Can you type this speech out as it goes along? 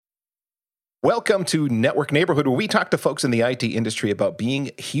Welcome to Network Neighborhood, where we talk to folks in the IT industry about being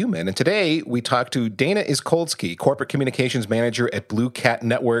human. And today we talk to Dana Iskolsky, Corporate Communications Manager at Blue Cat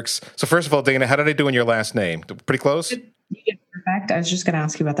Networks. So first of all, Dana, how did I do in your last name? Pretty close? You did perfect. I was just going to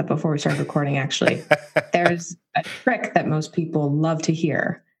ask you about that before we started recording, actually. There's a trick that most people love to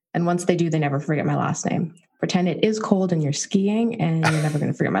hear. And once they do, they never forget my last name. Pretend it is cold and you're skiing, and you're never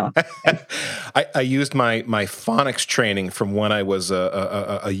going to forget my last name. I used my phonics training from when I was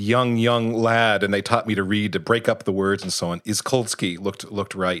a young lad, and they taught me to read, to break up the words and so on. Iskolsky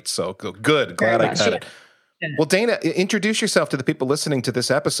looked right. So good. Glad I got it. Yeah. Well, Dana, introduce yourself to the people listening to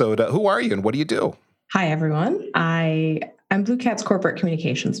this episode. Who are you and what do you do? Hi, everyone. I'm Blue Cat's Corporate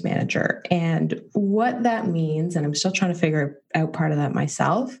Communications Manager. And what that means, and I'm still trying to figure out part of that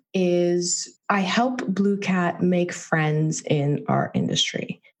myself, is I help Blue Cat make friends in our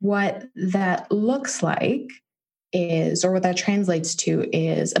industry. What that looks like is, or what that translates to,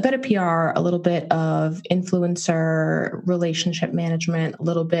 is a bit of PR, a little bit of influencer relationship management, a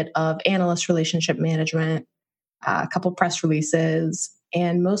little bit of analyst relationship management, a couple press releases,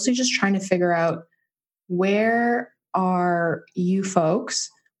 and mostly just trying to figure out, where are you folks?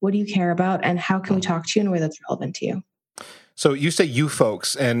 What do you care about? And how can we talk to you in a way that's relevant to you? So you say you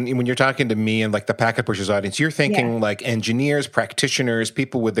folks, and when you're talking to me and like the Packet Pushers audience, you're thinking like engineers, practitioners,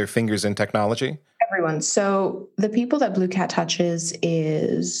 people with their fingers in technology? Everyone. So the people that Blue Cat touches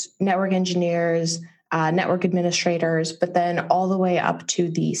is network engineers, network administrators, but then all the way up to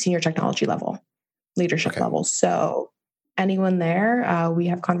the senior technology level, leadership level. So anyone there, we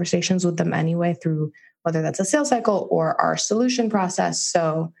have conversations with them anyway through whether that's a sales cycle or our solution process.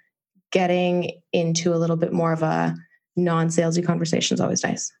 So getting into a little bit more of a non-salesy conversation is always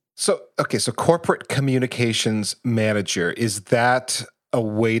nice. So corporate communications manager, is that a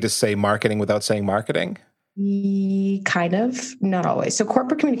way to say marketing without saying marketing? Kind of, not always. So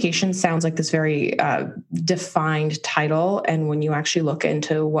corporate communications sounds like this very defined title. And when you actually look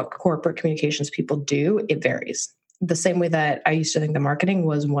into what corporate communications people do, it varies. The same way that I used to think the marketing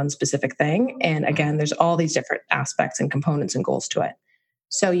was one specific thing. And again, there's all these different aspects and components and goals to it.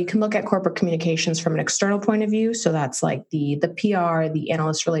 So you can look at corporate communications from an external point of view. So that's like the PR, the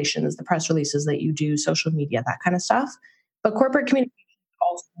analyst relations, the press releases that you do, social media, that kind of stuff. But corporate communications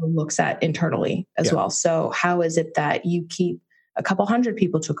also looks at internally as well. So how is it that you keep a couple hundred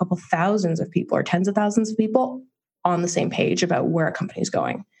people to a couple thousands of people or tens of thousands of people on the same page about where a company is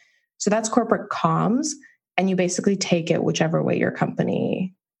going? So that's corporate comms. And you basically take it whichever way that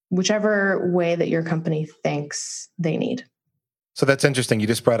your company thinks they need. So that's interesting. You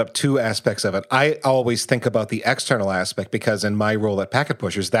just brought up two aspects of it. I always think about the external aspect because in my role at Packet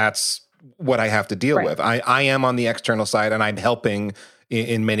Pushers, that's what I have to deal with. I am on the external side, and I'm helping,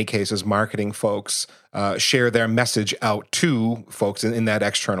 in many cases, marketing folks share their message out to folks in that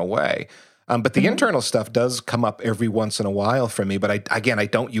external way. But the internal stuff does come up every once in a while for me. But I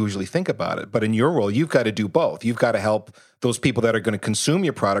don't usually think about it. But in your role, you've got to do both. You've got to help those people that are going to consume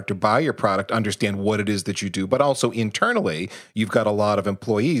your product or buy your product understand what it is that you do. But also internally, you've got a lot of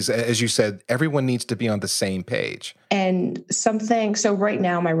employees. As you said, everyone needs to be on the same page. And so right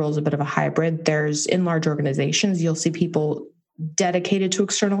now, my role is a bit of a hybrid. There's, in large organizations, you'll see people dedicated to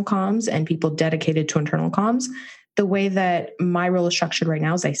external comms and people dedicated to internal comms. The way that my role is structured right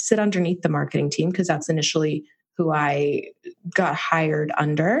now is I sit underneath the marketing team because that's initially who I got hired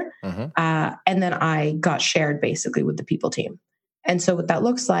under. And then I got shared basically with the people team. And so what that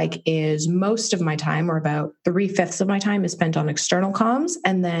looks like is most of my time, or about 3/5 of my time, is spent on external comms.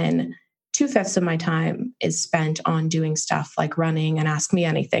 And then 2/5 of my time is spent on doing stuff like running and Ask Me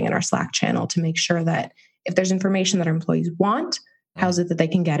Anything in our Slack channel to make sure that if there's information that our employees want, how's it that they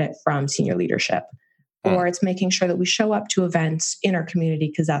can get it from senior leadership? Or it's making sure that we show up to events in our community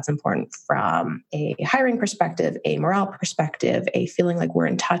because that's important from a hiring perspective, a morale perspective, a feeling like we're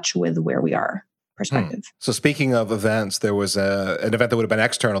in touch with where we are perspective. So speaking of events, there was an event that would have been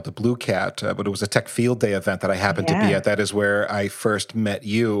external to Blue Cat, but it was a Tech Field Day event that I happened to be at. That is where I first met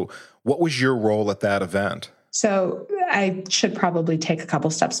you. What was your role at that event? So I should probably take a couple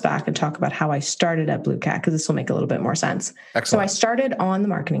steps back and talk about how I started at Blue Cat, because this will make a little bit more sense. Excellent. So I started on the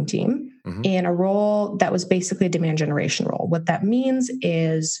marketing team in a role that was basically a demand generation role. What that means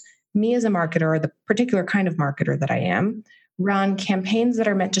is me as a marketer, or the particular kind of marketer that I am, run campaigns that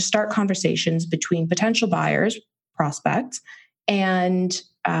are meant to start conversations between potential buyers, prospects, and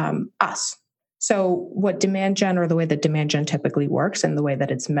us. So what demand gen, or the way that demand gen typically works and the way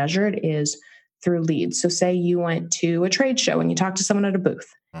that it's measured, is through leads. So say you went to a trade show and you talked to someone at a booth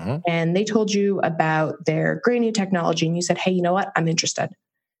and they told you about their great new technology and you said, hey, you know what? I'm interested.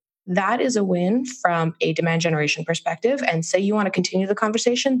 That is a win from a demand generation perspective. And say you want to continue the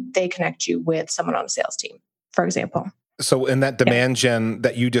conversation, they connect you with someone on a sales team, for example. So in that demand gen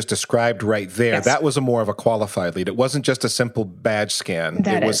that you just described right there, Yes. that was a more of a qualified lead. It wasn't just a simple badge scan.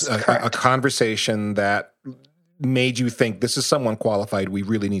 That it was is a correct. conversation that made you think this is someone qualified. We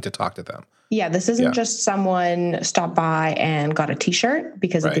really need to talk to them. Yeah, this isn't just someone stopped by and got a t-shirt,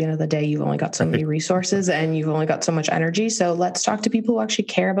 because at the end of the day, you've only got so many resources and you've only got so much energy. So let's talk to people who actually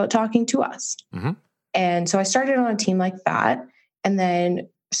care about talking to us. Mm-hmm. And so I started on a team like that. And then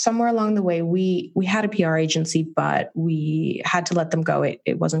somewhere along the way, we had a PR agency, but we had to let them go.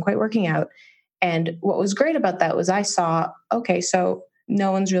 It wasn't quite working out. And what was great about that was I saw, okay, so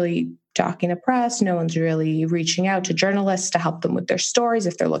no one's really talking to press. No one's really reaching out to journalists to help them with their stories.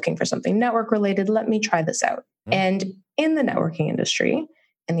 If they're looking for something network related, let me try this out. Mm-hmm. And in the networking industry,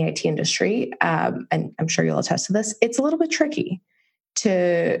 in the IT industry, and I'm sure you'll attest to this, it's a little bit tricky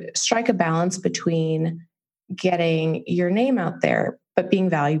to strike a balance between getting your name out there, but being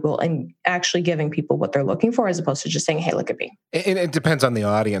valuable and actually giving people what they're looking for, as opposed to just saying, hey, look at me. It depends on the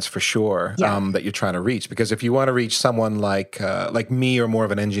audience for sure, that you're trying to reach. Because if you want to reach someone like me or more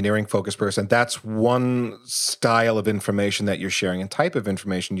of an engineering focused person, that's one style of information that you're sharing and type of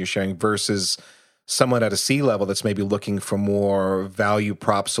information you're sharing versus someone at a C level that's maybe looking for more value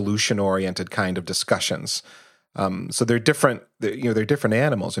prop solution oriented kind of discussions. So they're different, they're different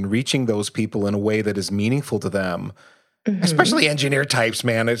animals, and reaching those people in a way that is meaningful to them. Mm-hmm. Especially engineer types,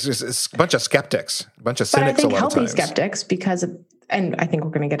 man. It's a bunch of skeptics, a bunch of cynics. But I think a lot healthy of times. Skeptics, because, and I think we're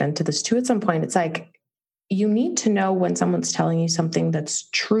going to get into this too at some point. It's like you need to know when someone's telling you something that's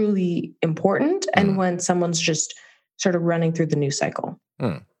truly important, and when someone's just sort of running through the news cycle,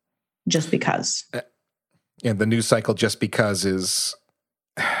 just because. And the news cycle, just because, is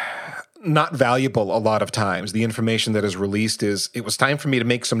not valuable a lot of times. The information that is released is, it was time for me to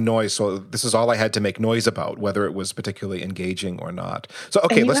make some noise, so this is all I had to make noise about, whether it was particularly engaging or not. So,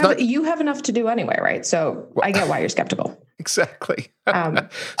 okay, you have enough to do anyway, right? So I get why you're skeptical. Exactly. So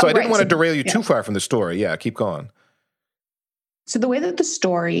I didn't want to derail you too far from the story. Yeah, keep going. So the way that the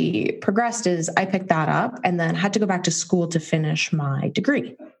story progressed is I picked that up and then had to go back to school to finish my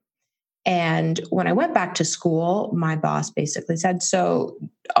degree. And when I went back to school, my boss basically said, so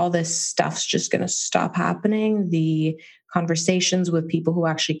all this stuff's just going to stop happening. The conversations with people who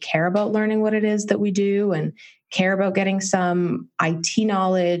actually care about learning what it is that we do and care about getting some IT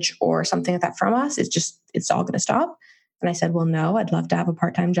knowledge or something like that from us, it's all going to stop. And I said, well, no, I'd love to have a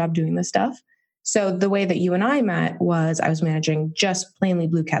part-time job doing this stuff. So the way that you and I met was I was managing just plainly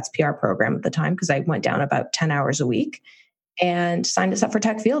Blue Cat's PR program at the time, because I went down about 10 hours a week, and signed us up for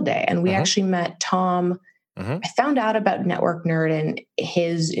Tech Field Day. And we actually met Tom. I found out about Network Nerd and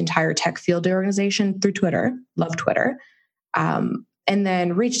his entire Tech Field Day organization through Twitter. Love Twitter. And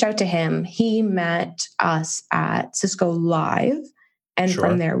then reached out to him. He met us at Cisco Live. And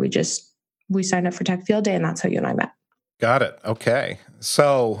from there, we signed up for Tech Field Day, and that's how you and I met. Got it. Okay.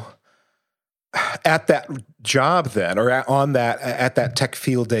 So at that job then, or at that Tech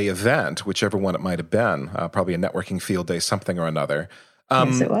Field Day event, whichever one it might have been, probably a networking field day, something or another.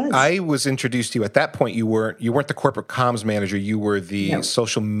 Yes, it was. I was introduced to you at that point. You weren't the corporate comms manager. You were the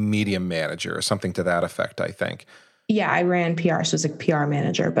social media manager, or something to that effect, I think. Yeah, I ran PR, so it was a PR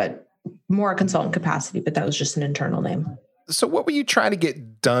manager, but more a consultant capacity. But that was just an internal name. So what were you trying to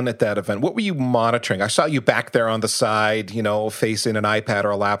get done at that event? What were you monitoring? I saw you back there on the side, facing an iPad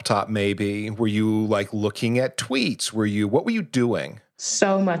or a laptop maybe. Were you looking at tweets? What were you doing?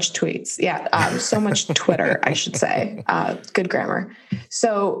 So much tweets. Yeah. So much Twitter, I should say. Good grammar.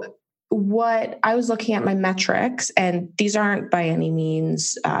 So what I was looking at my metrics, and these aren't by any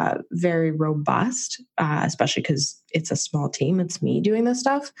means very robust, especially because it's a small team. It's me doing this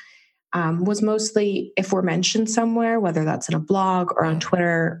stuff. Was mostly if we're mentioned somewhere, whether that's in a blog or on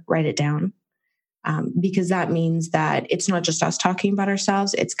Twitter, write it down. Because that means that it's not just us talking about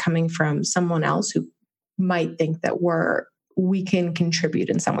ourselves, it's coming from someone else who might think that we can contribute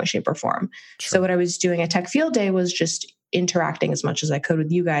in some way, shape, or form. Sure. So what I was doing at Tech Field Day was just interacting as much as I could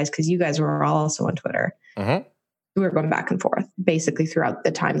with you guys, because you guys were also on Twitter. Mm-hmm. We were going back and forth basically throughout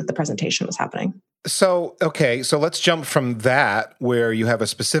the time that the presentation was happening. So, okay, so let's jump from that, where you have a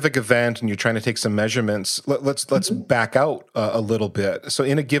specific event and you're trying to take some measurements. Let's back out a little bit. So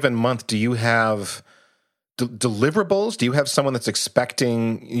in a given month, do you have deliverables? Do you have someone that's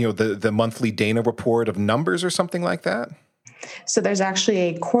expecting, the monthly Dana report of numbers or something like that? So there's actually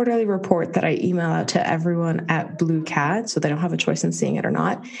a quarterly report that I email out to everyone at Blue Cat, so they don't have a choice in seeing it or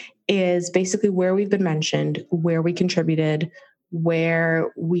not, is basically where we've been mentioned, where we contributed,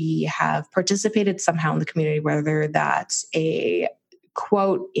 where we have participated somehow in the community, whether that's a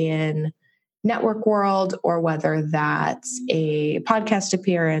quote in network world, or whether that's a podcast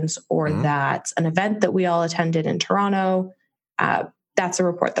appearance, or that's an event that we all attended in Toronto, that's a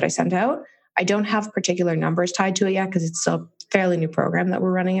report that I sent out. I don't have particular numbers tied to it yet because it's still a fairly new program that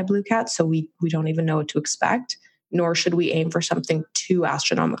we're running at Blue Cat. So we don't even know what to expect, nor should we aim for something too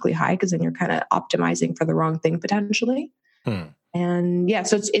astronomically high, because then you're kind of optimizing for the wrong thing potentially. And yeah,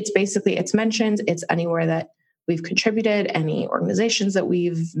 so it's basically, it's mentions, it's anywhere that we've contributed, any organizations that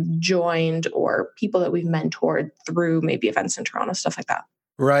we've joined, or people that we've mentored through maybe events in Toronto, stuff like that.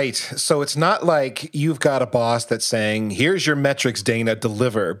 Right. So it's not like you've got a boss that's saying, here's your metrics, Dana,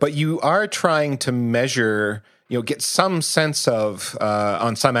 deliver. But you are trying to measure, get some sense of,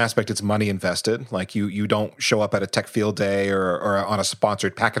 on some aspect, it's money invested. Like you don't show up at a tech field day or on a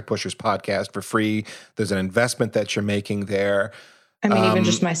sponsored Packet Pushers podcast for free. There's an investment that you're making there. I mean, even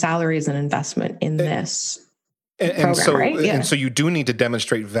just my salary is an investment in this program, right? Yeah. And so you do need to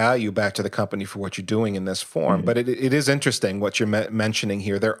demonstrate value back to the company for what you're doing in this form. But it is interesting what you're mentioning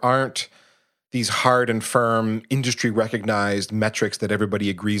here. There aren't these hard and firm industry recognized metrics that everybody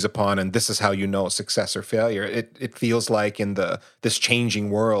agrees upon, and this is how you know success or failure. It feels like in this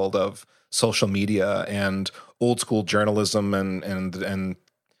changing world of social media and old school journalism and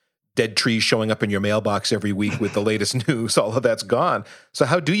dead trees showing up in your mailbox every week with the latest news, all of that's gone. So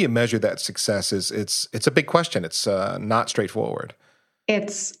how do you measure that success? It's a big question. It's not straightforward.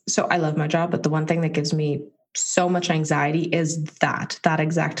 So I love my job, but the one thing that gives me so much anxiety is that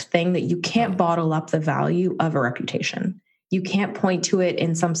exact thing, that you can't bottle up the value of a reputation. You can't point to it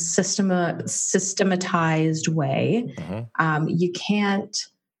in some systematized way. You can't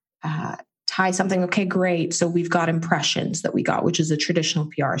tie something, okay, great. So we've got impressions that we got, which is a traditional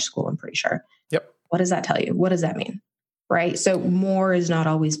PR school, I'm pretty sure. Yep. What does that tell you? What does that mean? Right? So more is not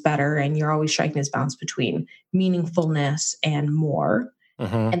always better. And you're always striking this balance between meaningfulness and more.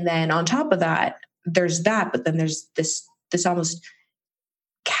 And then on top of that, there's that, but then there's this almost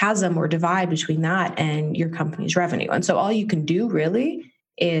chasm or divide between that and your company's revenue. And so all you can do really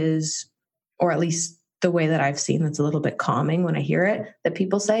is, or at least the way that I've seen that's a little bit calming when I hear it, that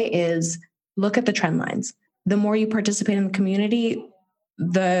people say is, look at the trend lines. The more you participate in the community,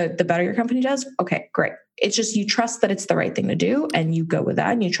 the better your company does. Okay, great. It's just you trust that it's the right thing to do and you go with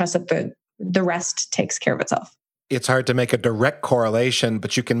that, and you trust that the rest takes care of itself. It's hard to make a direct correlation,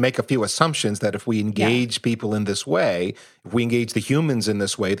 but you can make a few assumptions that if we engage people in this way, if we engage the humans in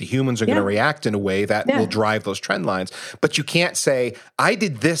this way, the humans are going to react in a way that will drive those trend lines. But you can't say, I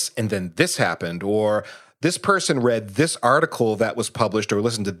did this and then this happened, or this person read this article that was published or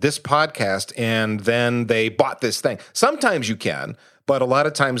listened to this podcast and then they bought this thing. Sometimes you can, but a lot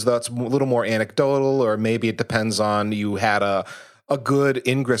of times that's a little more anecdotal, or maybe it depends on you had a good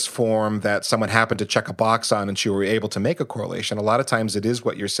ingress form that someone happened to check a box on and you were able to make a correlation. A lot of times it is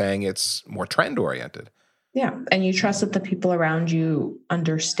what you're saying. It's more trend oriented. Yeah. And you trust that the people around you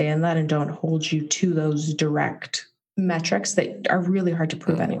understand that and don't hold you to those direct metrics that are really hard to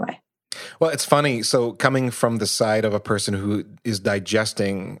prove anyway. Well, it's funny. So coming from the side of a person who is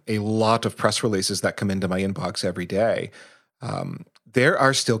digesting a lot of press releases that come into my inbox every day, there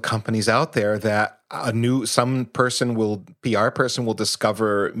are still companies out there that some PR person will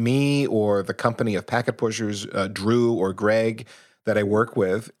discover me or the company of Packet Pushers, Drew or Greg that I work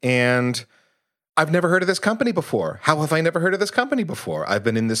with, and I've never heard of this company before. How have I never heard of this company before? I've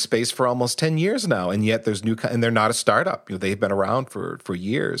been in this space for almost 10 years now, and yet there's and they're not a startup. They've been around for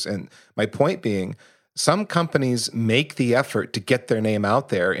years. And my point being, some companies make the effort to get their name out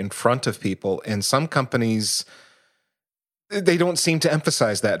there in front of people, and some companies, they don't seem to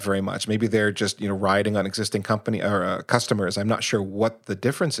emphasize that very much. Maybe they're just riding on existing company or customers. I'm not sure what the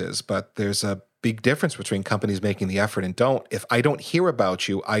difference is, but there's a big difference between companies making the effort and don't. If I don't hear about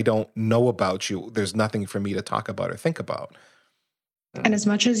you, I don't know about you, there's nothing for me to talk about or think about. And as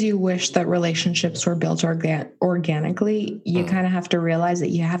much as you wish that relationships were built organically, you kind of have to realize that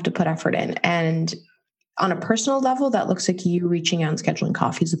you have to put effort in. And on a personal level, that looks like you reaching out and scheduling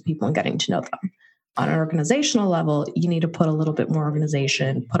coffees with people and getting to know them. On an organizational level, you need to put a little bit more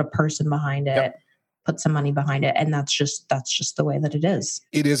organization, put a person behind it, put some money behind it. And that's just the way that it is.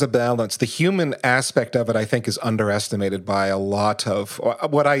 It is a balance. The human aspect of it, I think, is underestimated by a lot of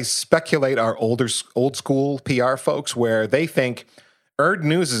what I speculate are old school PR folks, where they think earned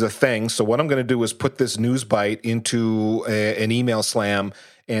news is a thing. So what I'm going to do is put this news bite into an email slam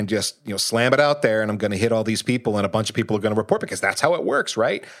and just slam it out there. And I'm going to hit all these people, and a bunch of people are going to report, because that's how it works,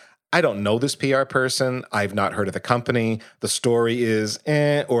 right? I don't know this PR person. I've not heard of the company. The story is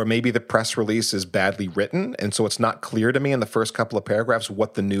or maybe the press release is badly written. And so it's not clear to me in the first couple of paragraphs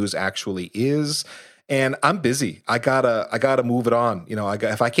what the news actually is. And I'm busy. I gotta move it on.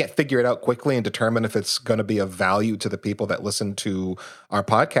 If I can't figure it out quickly and determine if it's going to be of value to the people that listen to our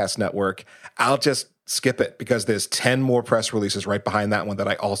podcast network, I'll just skip it because there's 10 more press releases right behind that one that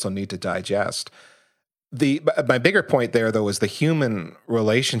I also need to digest. My bigger point there, though, is the human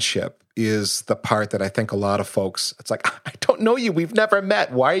relationship is the part that I think a lot of folks, it's like, I don't know you. We've never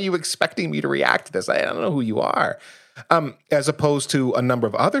met. Why are you expecting me to react to this? I don't know who you are. As opposed to a number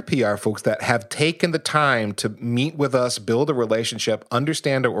of other PR folks that have taken the time to meet with us, build a relationship,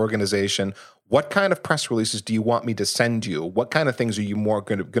 understand our organization. What kind of press releases do you want me to send you? What kind of things are you more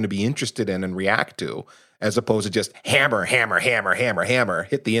going to be interested in and react to, as opposed to just hammer, hammer, hammer, hammer, hammer,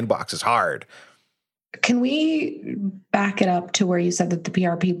 hit the inboxes hard? Can we back it up to where you said that the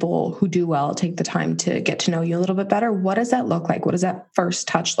PR people who do well take the time to get to know you a little bit better? What does that look like? What does that first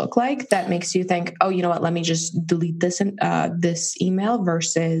touch look like that makes you think, oh, you know what, let me just delete this email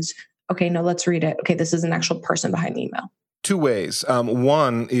versus, okay, no, let's read it. Okay, this is an actual person behind the email. Two ways.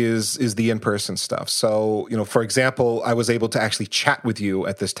 One is the in-person stuff. So, for example, I was able to actually chat with you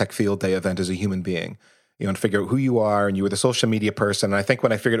at this Tech Field Day event as a human being. And figure out who you are, and you were the social media person. And I think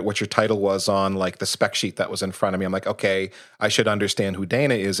when I figured out what your title was on like the spec sheet that was in front of me, I'm like, okay, I should understand who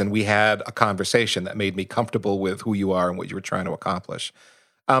Dana is. And we had a conversation that made me comfortable with who you are and what you were trying to accomplish.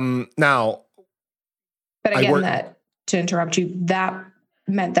 Now, but again, to interrupt you, that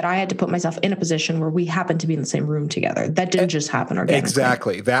meant that I had to put myself in a position where we happened to be in the same room together. That didn't just happen organically.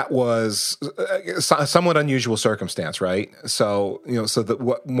 Exactly. That was a somewhat unusual circumstance, right? So, so that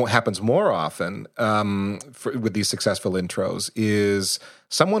what happens more often with these successful intros is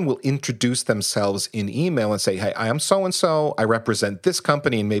someone will introduce themselves in email and say, hey, I am so-and-so. I represent this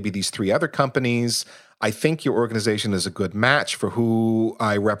company and maybe these 3 other companies. I think your organization is a good match for who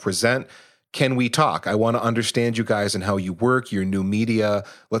I represent. Can we talk? I want to understand you guys and how you work, your new media.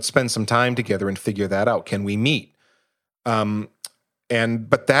 Let's spend some time together and figure that out. Can we meet? But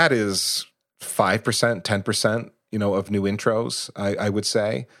that is 5%, 10%, of new intros, I would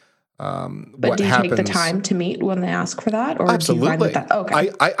say. But do you take the time to meet when they ask for that? Or absolutely. Do you find that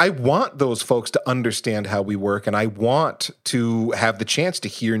okay. I want those folks to understand how we work, and I want to have the chance to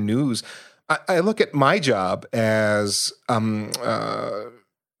hear news. I look at my job as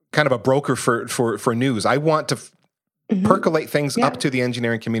kind of a broker for news. I want to percolate things up to the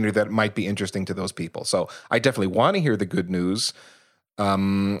engineering community that might be interesting to those people. So I definitely want to hear the good news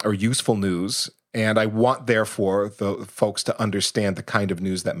or useful news, and I want, therefore, the folks to understand the kind of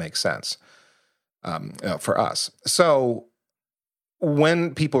news that makes sense for us. So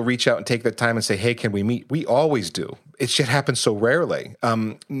when people reach out and take the time and say, hey, can we meet? We always do. It should happen so rarely.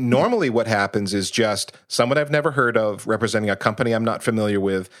 Normally what happens is just someone I've never heard of representing a company I'm not familiar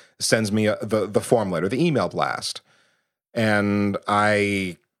with sends me the form letter, the email blast. And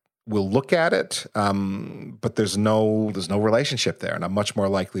I will look at it, but there's no relationship there, and I'm much more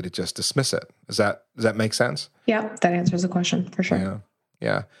likely to just dismiss it. Does that make sense? Yeah, that answers the question for sure.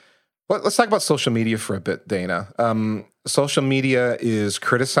 Yeah. Well, let's talk about social media for a bit, Dana. Social media is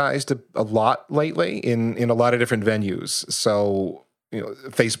criticized a lot lately in a lot of different venues. So,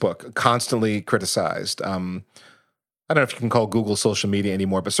 Facebook constantly criticized. I don't know if you can call Google social media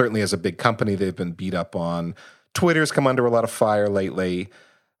anymore, but certainly as a big company, they've been beat up on. Twitter's come under a lot of fire lately.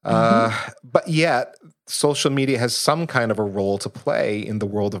 But yet, social media has some kind of a role to play in the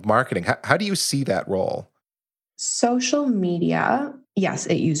world of marketing. How do you see that role? Social media, yes,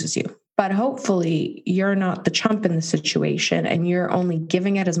 it uses you. But hopefully you're not the chump in the situation, and you're only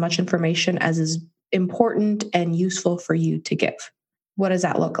giving it as much information as is important and useful for you to give. What does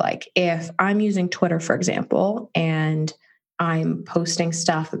that look like? If I'm using Twitter, for example, and I'm posting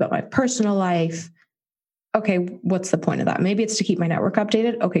stuff about my personal life, okay, what's the point of that? Maybe it's to keep my network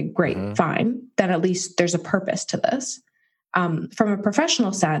updated. Okay, great, fine. Then at least there's a purpose to this. From a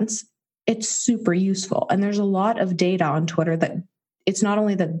professional sense, it's super useful. And there's a lot of data on Twitter that it's not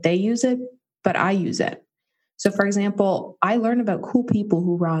only that they use it, but I use it. So for example, I learn about cool people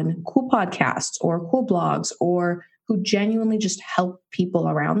who run cool podcasts or cool blogs or who genuinely just help people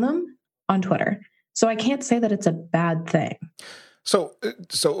around them on Twitter. So I can't say that it's a bad thing. So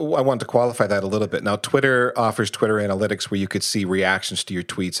I want to qualify that a little bit. Now, Twitter offers Twitter Analytics where you could see reactions to your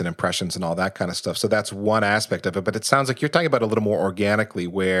tweets and impressions and all that kind of stuff. So that's one aspect of it. But it sounds like you're talking about a little more organically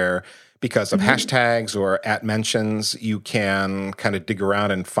where because of hashtags or @mentions, you can kind of dig around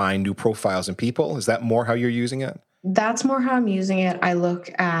and find new profiles and people. Is that more how you're using it? That's more how I'm using it. I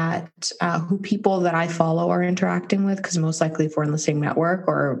look at who people that I follow are interacting with, because most likely if we're in the same network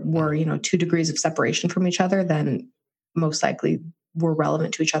or we're 2 degrees of separation from each other, then most likely we're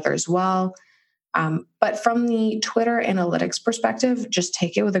relevant to each other as well. But from the Twitter analytics perspective, just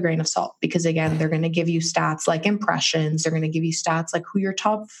take it with a grain of salt because, again, they're going to give you stats like impressions. They're going to give you stats like who your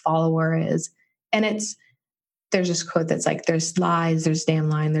top follower is. And there's this quote that's like, there's lies, there's damn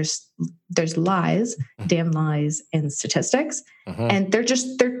line, there's lies, damn lies, and statistics. And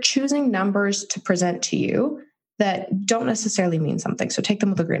they're choosing numbers to present to you that don't necessarily mean something. So take them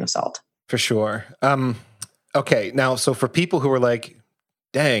with a grain of salt. For sure. Okay. Now, so for people who are like,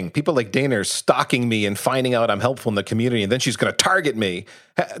 dang, people like Dana are stalking me and finding out I'm helpful in the community, and then she's going to target me.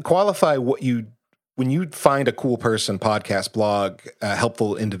 Qualify when you find a cool person, podcast, blog,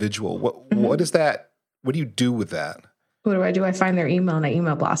 helpful individual, what is that? What do you do with that? What do I do? I find their email and I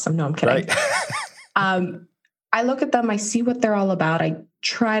email blast them. No, I'm kidding. Right. I look at them, I see what they're all about. I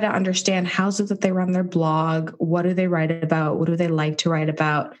try to understand how's it that they run their blog? What do they write about? What do they like to write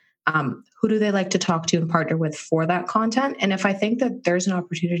about? Who do they like to talk to and partner with for that content? And if I think that there's an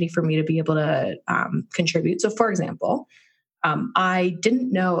opportunity for me to be able to contribute. So for example, I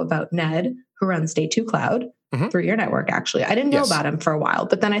didn't know about Ned, who runs Day 2 Cloud through your network, actually. I didn't know about him for a while,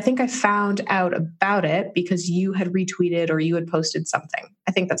 but then I think I found out about it because you had retweeted or you had posted something.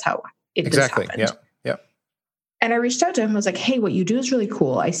 I think that's how this happened. Yeah. And I reached out to him and was like, hey, what you do is really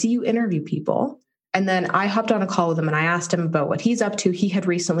cool. I see you interview people. And then I hopped on a call with him and I asked him about what he's up to. He had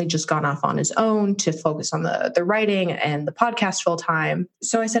recently just gone off on his own to focus on the writing and the podcast full time.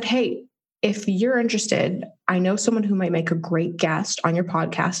 So I said, hey, if you're interested, I know someone who might make a great guest on your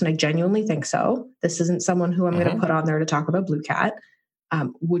podcast. And I genuinely think so. This isn't someone who I'm going to put on there to talk about Blue Cat.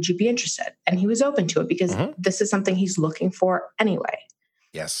 Would you be interested? And he was open to it because this is something he's looking for anyway.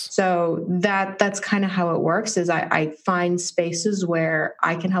 Yes. So that's kind of how it works is I find spaces where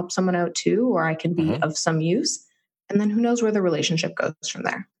I can help someone out too, or I can be of some use. And then who knows where the relationship goes from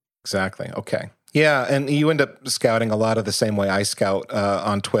there. Exactly. Okay. Yeah. And you end up scouting a lot of the same way I scout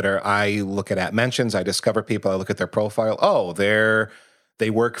on Twitter. I look at mentions, I discover people, I look at their profile. Oh, they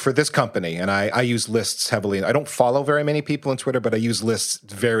work for this company. And I use lists heavily. I don't follow very many people on Twitter, but I use lists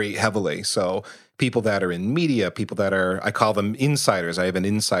very heavily. So people that are in media, people that I call them insiders. I have an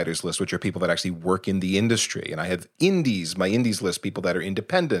insiders list, which are people that actually work in the industry. And I have indies, my indies list, people that are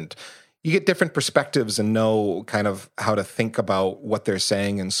independent. You get different perspectives and know kind of how to think about what they're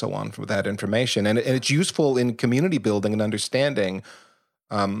saying and so on with that information. And it's useful in community building and understanding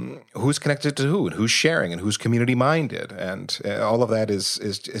who's connected to who and who's sharing and who's community minded. And all of that is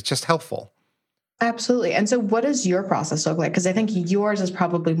just helpful. Absolutely. And so what does your process look like? Because I think yours is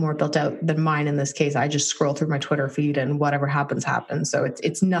probably more built out than mine in this case. I just scroll through my Twitter feed and whatever happens. So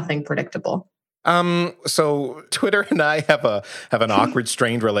it's nothing predictable. So Twitter and I have an awkward,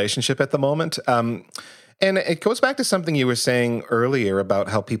 strained relationship at the moment. And it goes back to something you were saying earlier about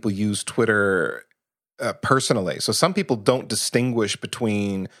how people use Twitter personally. So some people don't distinguish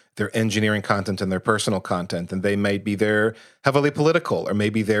between their engineering content and their personal content, and they may be they're heavily political, or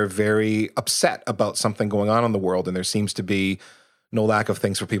maybe they're very upset about something going on in the world, and there seems to be no lack of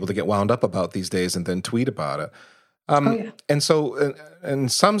things for people to get wound up about these days and then tweet about it. And so in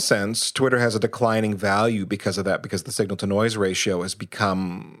some sense, Twitter has a declining value because of that, because the signal to noise ratio has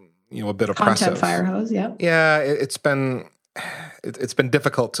become, a bit oppressive. Content fire hose, yeah. Yeah, it's been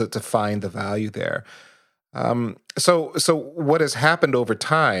difficult to find the value there. So what has happened over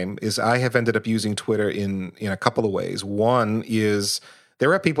time is I have ended up using Twitter in a couple of ways. One is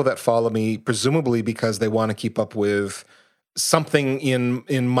there are people that follow me presumably because they want to keep up with something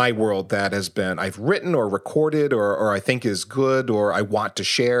in my world that I've written or recorded or I think is good or I want to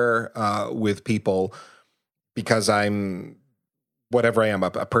share with people because I'm whatever I am, a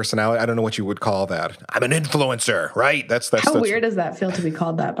personality. I don't know what you would call that. I'm an influencer, right? That's How weird does that feel to be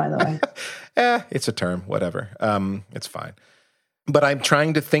called that, by the way? It's a term, whatever. It's fine. But I'm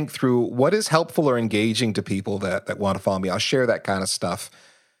trying to think through what is helpful or engaging to people that want to follow me. I'll share that kind of stuff.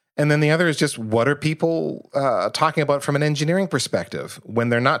 And then the other is just what are people talking about from an engineering perspective when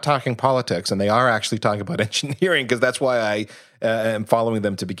they're not talking politics and they are actually talking about engineering, because that's why I am following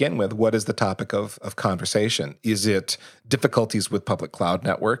them to begin with. What is the topic of conversation? Is it difficulties with public cloud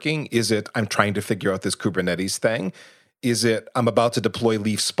networking? Is it I'm trying to figure out this Kubernetes thing? Is it I'm about to deploy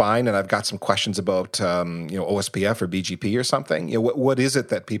Leaf Spine and I've got some questions about OSPF or BGP or something? What is it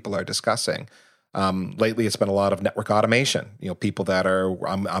that people are discussing? Lately, it's been a lot of network automation. People that are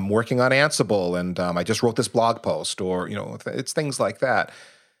I'm working on Ansible, and I just wrote this blog post, or it's things like that.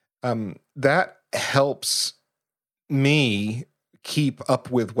 That helps me keep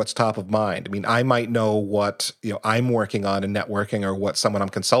up with what's top of mind. I mean, I might know what I'm working on in networking, or what someone I'm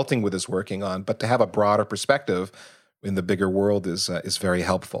consulting with is working on, but to have a broader perspective in the bigger world is very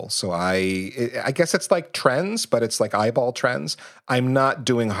helpful. So I guess it's like trends, but it's like eyeball trends. I'm not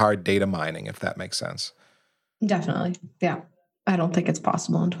doing hard data mining, if that makes sense. Definitely. Yeah. I don't think it's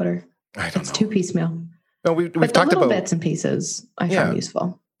possible on Twitter. It's too piecemeal. No, we've but talked the little about bits and pieces I found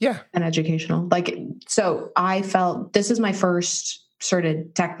useful. Yeah. And educational. Like, so I felt this is my first sort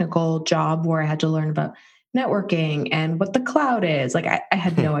of technical job where I had to learn about networking and what the cloud is. Like I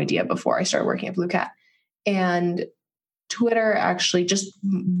had no idea before I started working at Blue Cat. And Twitter, actually just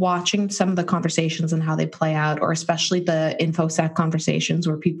watching some of the conversations and how they play out, or especially the InfoSec conversations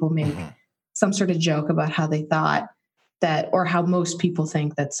where people make some sort of joke about how they thought that, or how most people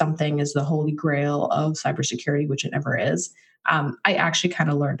think that something is the holy grail of cybersecurity, which it never is. I actually kind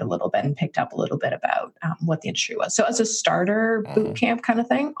of learned a little bit and picked up a little bit about what the industry was. So as a starter boot camp kind of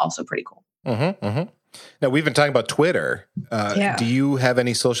thing, also pretty cool. Now, we've been talking about Twitter. Do you have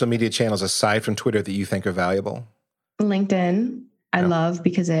any social media channels aside from Twitter that you think are valuable? LinkedIn, I love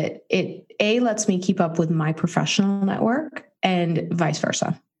because it lets me keep up with my professional network and vice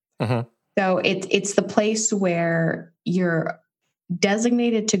versa. So it's the place where you're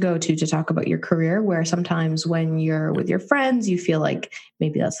designated to go to talk about your career, where sometimes when you're with your friends, you feel like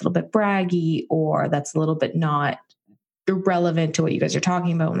maybe that's a little bit braggy, or that's a little bit not relevant to what you guys are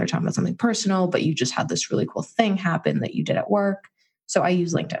talking about when they're talking about something personal, but you just had this really cool thing happen that you did at work. So I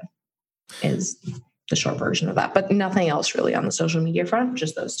use LinkedIn is the short version of that, but nothing else really on the social media front,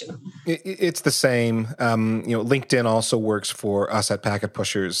 just those two. It's the same. LinkedIn also works for us at Packet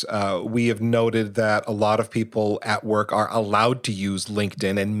Pushers. We have noted that a lot of people at work are allowed to use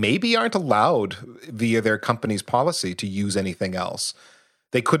LinkedIn and maybe aren't allowed via their company's policy to use anything else.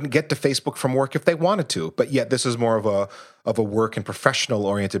 They couldn't get to Facebook from work if they wanted to, but yet this is more of a work and professional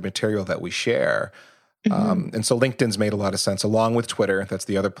oriented material that we share. And so LinkedIn's made a lot of sense, along with Twitter. That's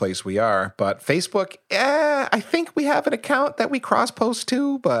the other place we are. But Facebook, I think we have an account that we cross-post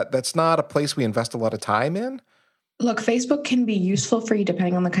to, but that's not a place we invest a lot of time in. Look, Facebook can be useful for you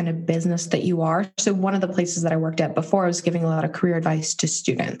depending on the kind of business that you are. So one of the places that I worked at before, I was giving a lot of career advice to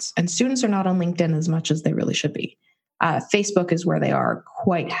students. And students are not on LinkedIn as much as they really should be. Facebook is where they are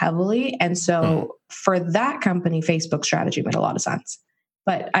quite heavily. And so for that company, Facebook strategy made a lot of sense.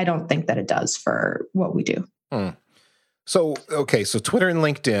 But I don't think that it does for what we do. So Twitter and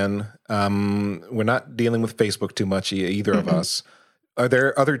LinkedIn, we're not dealing with Facebook too much, either of us. Are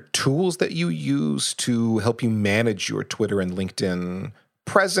there other tools that you use to help you manage your Twitter and LinkedIn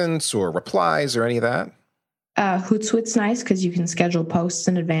presence or replies or any of that? Hootsuite's nice because you can schedule posts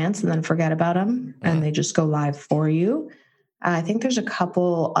in advance and then forget about them, and they just go live for you. I think there's a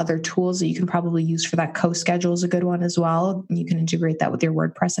couple other tools that you can probably use for that. CoSchedule is a good one as well. You can integrate that with your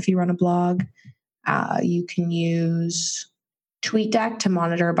WordPress if you run a blog. You can use TweetDeck to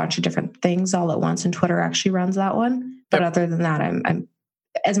monitor a bunch of different things all at once, and Twitter actually runs that one. But other than that, I'm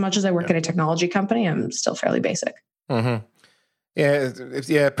as much as I work at a technology company, I'm still fairly basic.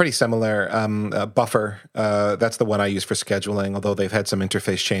 Yeah, pretty similar. Buffer, that's the one I use for scheduling, although they've had some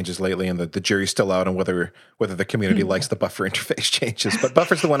interface changes lately, and the jury's still out on whether the community likes the Buffer interface changes. But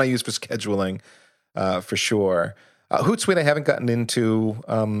Buffer's the one I use for scheduling, for sure. Hootsuite I haven't gotten into.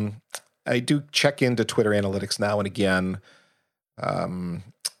 I do check into Twitter analytics now and again.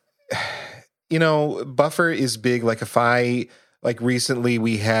 Buffer is big. Like recently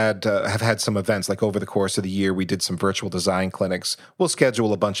we have had some events, like over the course of the year, we did some virtual design clinics. We'll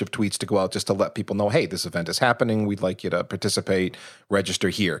schedule a bunch of tweets to go out just to let people know, hey, this event is happening. We'd like you to participate, register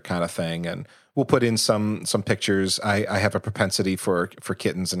here kind of thing. And we'll put in some pictures. I have a propensity for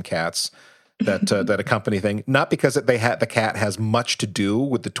kittens and cats that accompany thing. Not because the cat has much to do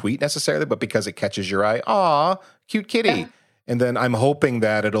with the tweet necessarily, but because it catches your eye. Aw, cute kitty. Yeah. And then I'm hoping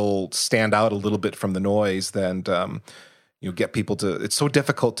that it'll stand out a little bit from the noise. Then, get people to, it's so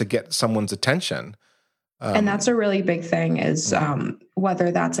difficult to get someone's attention. And that's a really big thing is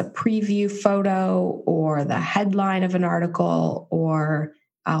whether that's a preview photo or the headline of an article or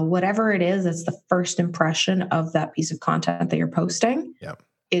whatever it is, it's the first impression of that piece of content that you're posting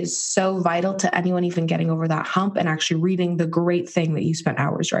is so vital to anyone even getting over that hump and actually reading the great thing that you spent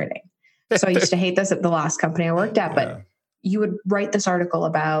hours writing. So I used to hate this at the last company I worked at, but you would write this article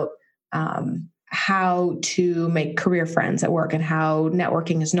about how to make career friends at work and how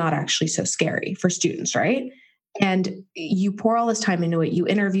networking is not actually so scary for students, right? And you pour all this time into it. You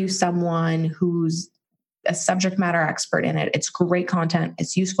interview someone who's a subject matter expert in it. It's great content.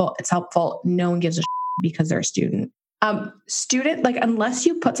 It's useful. It's helpful. No one gives a because they're a student. Unless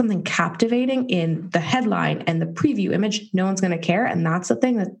you put something captivating in the headline and the preview image, no one's going to care. And that's the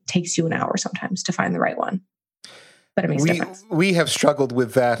thing that takes you an hour sometimes to find the right one. but it makes a difference. We have struggled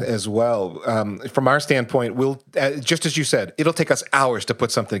with that as well. From our standpoint, we'll just as you said, it'll take us hours to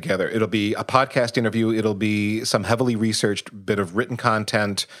put something together. It'll be a podcast interview. It'll be some heavily researched bit of written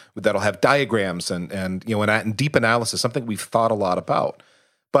content that'll have diagrams and deep analysis, something we've thought a lot about.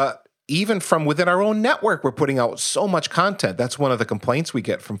 But even from within our own network, we're putting out so much content. That's one of the complaints we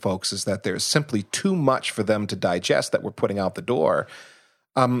get from folks, is that there's simply too much for them to digest that we're putting out the door.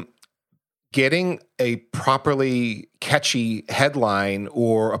 Getting a properly catchy headline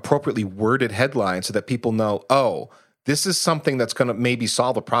or appropriately worded headline so that people know, oh, this is something that's going to maybe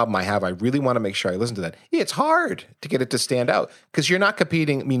solve a problem I have. I really want to make sure I listen to that. It's hard to get it to stand out because you're not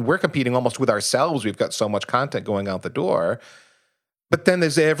competing. I mean, we're competing almost with ourselves. We've got so much content going out the door. But then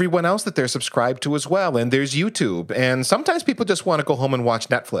there's everyone else that they're subscribed to as well. And there's YouTube. And sometimes people just want to go home and watch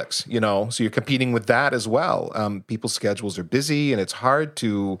Netflix, so you're competing with that as well. People's schedules are busy and it's hard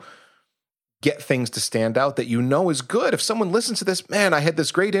to get things to stand out that is good. If someone listens to this, man, I had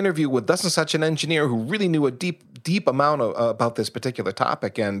this great interview with thus and such an engineer who really knew a deep amount about this particular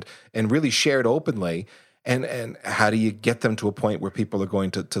topic and really shared openly. And how do you get them to a point where people are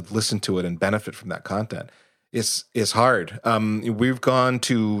going to listen to it and benefit from that content? It's hard. We've gone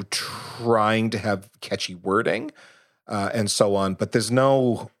to trying to have catchy wording and so on, but there's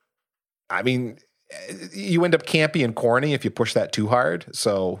no, you end up campy and corny if you push that too hard.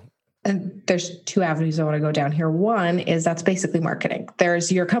 So... And there's two avenues I want to go down here. One is that's basically marketing.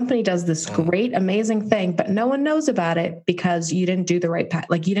 There's your company does this great, amazing thing, but no one knows about it because you didn't do the right,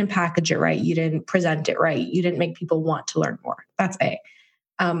 you didn't package it right. You didn't present it right. You didn't make people want to learn more. That's A.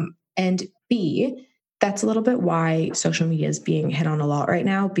 And B, that's a little bit why social media is being hit on a lot right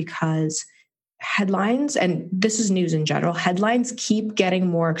now, because headlines, and this is news in general, headlines keep getting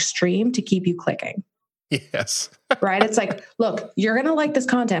more extreme to keep you clicking. Yes. Right? It's like, look, you're going to like this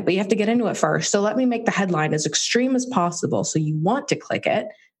content, but you have to get into it first. So let me make the headline as extreme as possible so you want to click it.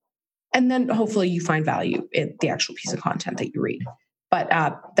 And then hopefully you find value in the actual piece of content that you read. But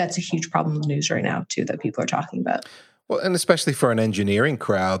that's a huge problem with news right now, too, that people are talking about. Well, and especially for an engineering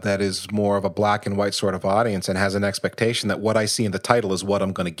crowd that is more of a black and white sort of audience and has an expectation that what I see in the title is what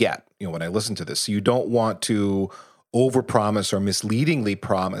I'm going to get, when I listen to this. So you don't want to overpromise or misleadingly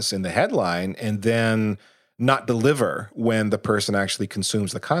promise in the headline and then not deliver when the person actually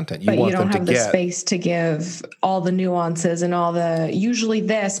consumes the content. You don't have the space to give all the nuances and all the usually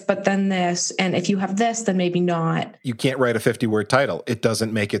this, but then this. And if you have this, then maybe not. You can't write a 50-word title. It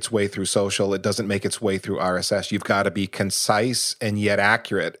doesn't make its way through social. It doesn't make its way through RSS. You've got to be concise and yet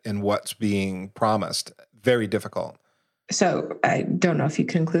accurate in what's being promised. Very difficult. So I don't know if you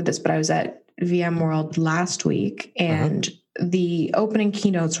can include this, but I was at VMworld last week and the opening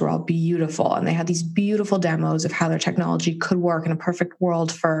keynotes were all beautiful. And they had these beautiful demos of how their technology could work in a perfect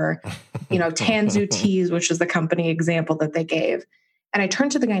world for, Tanzu Teas, which is the company example that they gave. And I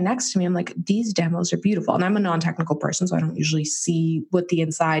turned to the guy next to me. I'm like, these demos are beautiful. And I'm a non-technical person, so I don't usually see what the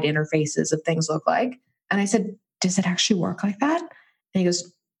inside interfaces of things look like. And I said, does it actually work like that? And he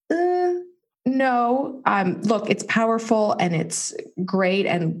goes, no, look, it's powerful and it's great.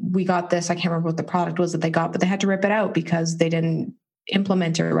 And we got this. I can't remember what the product was that they got, but they had to rip it out because they didn't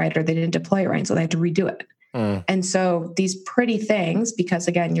implement it right or they didn't deploy it right. So they had to redo it. And so these pretty things, because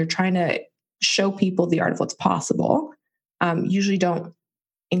again, you're trying to show people the art of what's possible, usually don't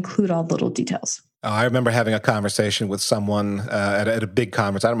include all the little details. I remember having a conversation with someone at a big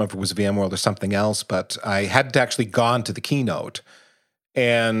conference. I don't remember if it was VMworld or something else, but I hadn't actually gone to the keynote.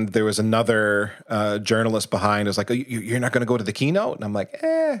 And there was another journalist behind. It was like, oh, you're not going to go to the keynote? And I'm like,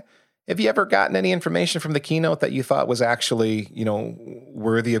 have you ever gotten any information from the keynote that you thought was actually,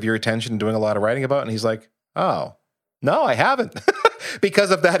 worthy of your attention and doing a lot of writing about? And he's like, oh, no, I haven't. Because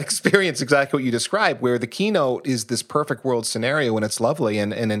of that experience, exactly what you described, where the keynote is this perfect world scenario and it's lovely.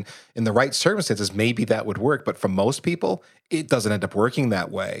 And in the right circumstances, maybe that would work. But for most people, it doesn't end up working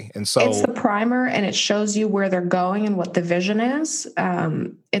that way. And so it's the primer and it shows you where they're going and what the vision is.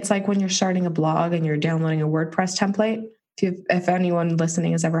 It's like when you're starting a blog and you're downloading a WordPress template. If anyone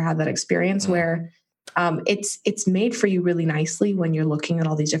listening has ever had that experience where it's made for you really nicely when you're looking at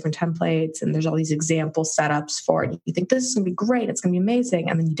all these different templates and there's all these example setups for it. You think this is going to be great. It's going to be amazing.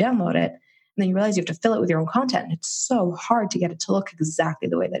 And then you download it and then you realize you have to fill it with your own content. And it's so hard to get it to look exactly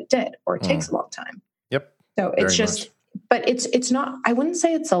the way that it did, or it takes a long time. Yep. So it's just, but it's not, I wouldn't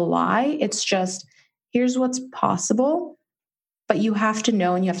say it's a lie. It's just, here's what's possible, but you have to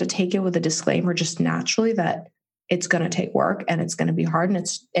know, and you have to take it with a disclaimer just naturally that it's going to take work and it's going to be hard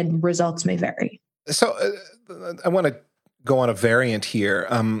and results may vary. So I want to go on a variant here.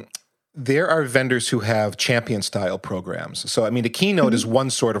 there are vendors who have champion style programs. So, I mean, the keynote is one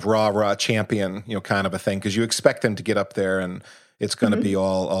sort of rah champion, kind of a thing, because you expect them to get up there and it's going to be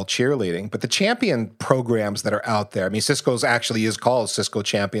all cheerleading. But the champion programs that are out there, I mean, Cisco's actually is called Cisco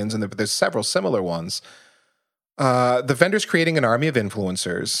Champions, and there's several similar ones. The vendor's creating an army of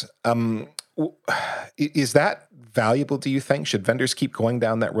influencers. Is that valuable, do you think? Should vendors keep going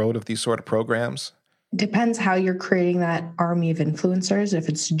down that road of these sort of programs? Depends how you're creating that army of influencers. If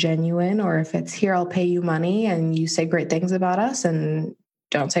it's genuine or if it's here, I'll pay you money and you say great things about us and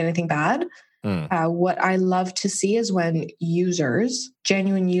don't say anything bad. What I love to see is when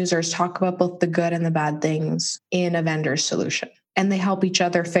genuine users talk about both the good and the bad things in a vendor's solution, and they help each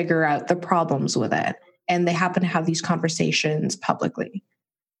other figure out the problems with it. And they happen to have these conversations publicly.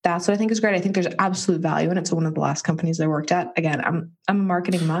 That's what I think is great. I think there's absolute value in it. So one of the last companies I worked at, again, I'm a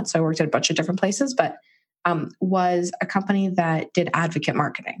marketing mutt, so I worked at a bunch of different places, but was a company that did advocate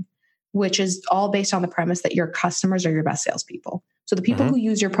marketing, which is all based on the premise that your customers are your best salespeople. So the people who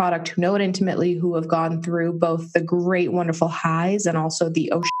use your product, who know it intimately, who have gone through both the great, wonderful highs and also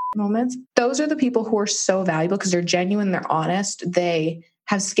the oh shit moments, those are the people who are so valuable because they're genuine, they're honest, they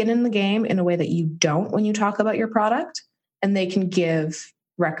have skin in the game in a way that you don't when you talk about your product, and they can give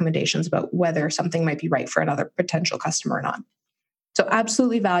recommendations about whether something might be right for another potential customer or not. So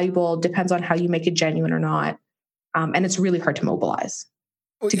absolutely valuable, depends on how you make it genuine or not. And it's really hard to mobilize.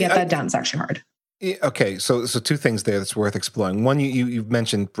 To get that done, it's actually hard. Okay, so two things there that's worth exploring. One, you've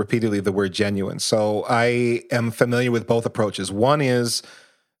mentioned repeatedly the word genuine. So I am familiar with both approaches. One is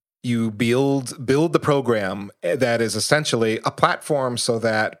you build the program that is essentially a platform so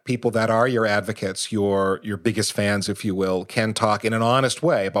that people that are your advocates, your biggest fans, if you will, can talk in an honest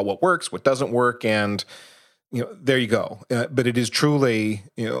way about what works, what doesn't work, and there you go. But it is truly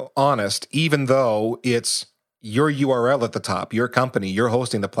honest, even though it's your URL at the top, your company, you're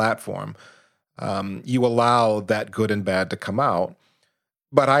hosting the platform. You allow that good and bad to come out.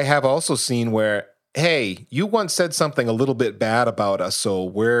 But I have also seen where, hey, you once said something a little bit bad about us, so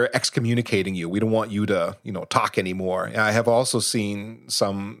we're excommunicating you. We don't want you to, talk anymore. And I have also seen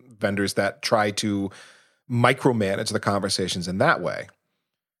some vendors that try to micromanage the conversations in that way.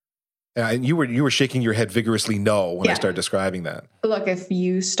 And you were shaking your head vigorously no when I started describing that. Look, if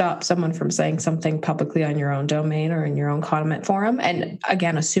you stop someone from saying something publicly on your own domain or in your own comment forum, and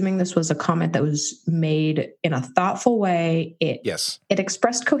again, assuming this was a comment that was made in a thoughtful way, it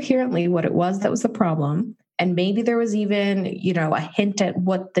expressed coherently what it was that was the problem, and maybe there was even, a hint at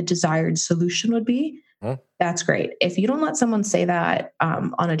what the desired solution would be. That's great. If you don't let someone say that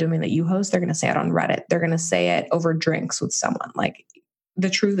on a domain that you host, they're going to say it on Reddit. They're going to say it over drinks with someone. Like, the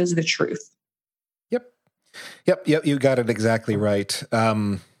truth is the truth. Yep. You got it exactly right.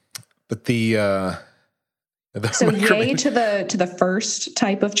 But the so yay to the first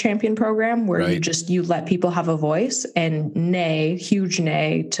type of champion program where you let people have a voice, and huge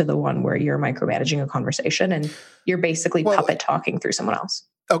nay to the one where you're micromanaging a conversation and you're basically puppet talking through someone else.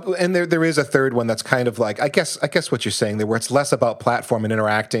 Oh, and there is a third one that's kind of like, I guess what you're saying there, where it's less about platform and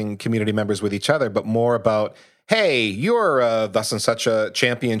interacting community members with each other, but more about, hey, you're thus and such a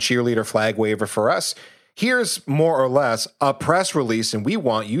champion cheerleader flag waver for us. Here's more or less a press release, and we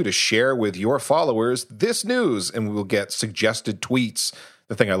want you to share with your followers this news, and we will get suggested tweets.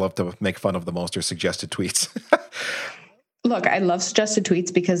 The thing I love to make fun of the most are suggested tweets. Look, I love suggested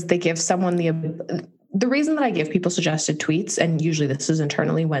tweets because they give someone the reason that I give people suggested tweets, and usually this is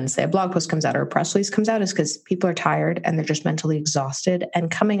internally when, say, a blog post comes out or a press release comes out, is because people are tired and they're just mentally exhausted,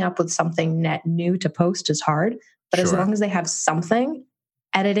 and coming up with something net new to post is hard. But as long as they have something,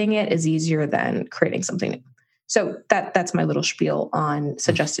 editing it is easier than creating something new. So that's my little spiel on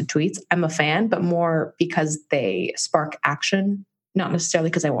suggested tweets. I'm a fan, but more because they spark action, not necessarily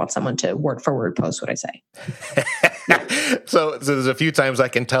because I want someone to word for word post what I say. So there's a few times I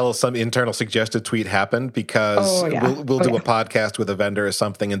can tell some internal suggested tweet happened because we'll do a podcast with a vendor or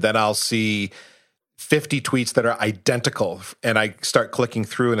something, and then I'll see 50 tweets that are identical, and I start clicking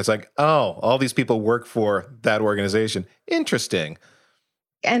through, and it's like, oh, all these people work for that organization. Interesting.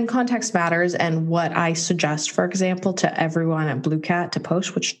 And context matters, and what I suggest, for example, to everyone at Blue Cat to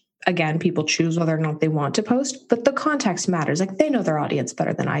post, which again, people choose whether or not they want to post, but the context matters. Like, they know their audience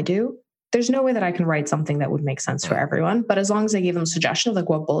better than I do. There's no way that I can write something that would make sense for everyone, but as long as I give them suggestions, like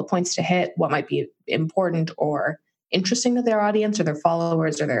what bullet points to hit, what might be important or interesting to their audience or their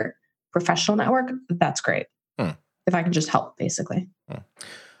followers or their professional network, that's great. If I can just help, basically.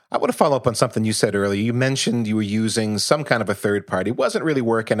 I want to follow up on something you said earlier. You mentioned you were using some kind of a third party. It wasn't really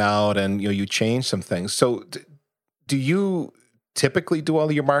working out, and you changed some things. So do you typically do all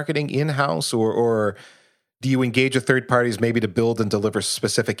of your marketing in-house, or Do you engage with third parties maybe to build and deliver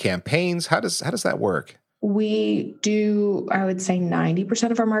specific campaigns? How does that work? We do, I would say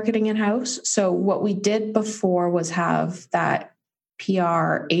 90% of our marketing in-house. So what we did before was have that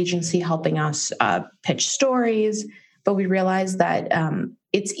PR agency helping us pitch stories, but we realized that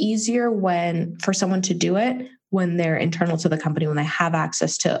it's easier for someone to do it when they're internal to the company, when they have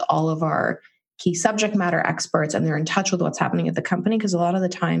access to all of our key subject matter experts and they're in touch with what's happening at the company. Because a lot of the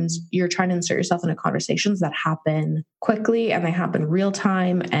times you're trying to insert yourself into conversations that happen quickly and they happen real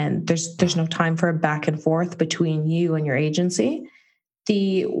time. And there's no time for a back and forth between you and your agency.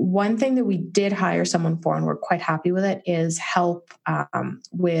 The one thing that we did hire someone for, and we're quite happy with it, is help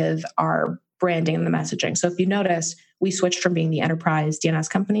with our branding and the messaging. So if you notice, we switched from being the enterprise DNS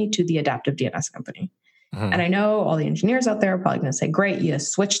company to the adaptive DNS company. Mm-hmm. And I know all the engineers out there are probably going to say, great, you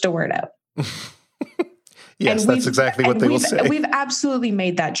switched a word out. Yes, that's exactly what they will say. We've absolutely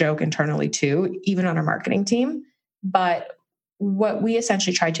made that joke internally too, even on our marketing team. But what we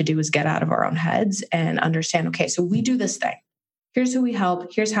essentially tried to do is get out of our own heads and understand, okay, so we do this thing. Here's who we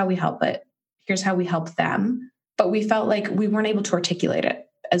help. Here's how we help it. Here's how we help them. But we felt like we weren't able to articulate it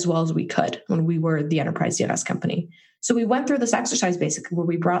as well as we could when we were the enterprise DNS company. So we went through this exercise basically where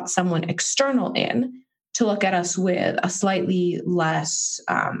we brought someone external in to look at us with a slightly less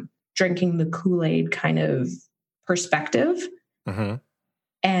drinking the Kool-Aid kind of perspective, mm-hmm.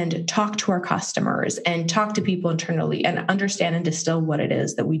 and talk to our customers and talk to people internally and understand and distill what it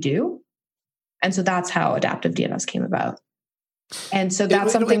is that we do. And so that's how adaptive DNS came about. And so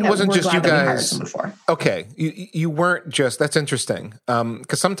that's something that wasn't just you guys. We hired someone for. Okay, you weren't just. That's interesting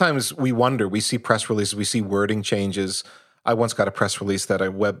because sometimes we wonder. We see press releases, we see wording changes. I once got a press release that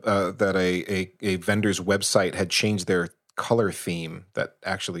a vendor's website had changed their color theme. That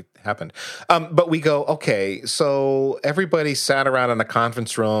actually happened. But we go, okay, so everybody sat around in a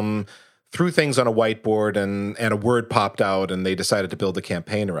conference room, threw things on a whiteboard, and a word popped out, and they decided to build a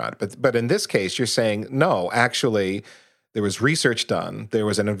campaign around it. But in this case, you're saying no, actually. There was research done. There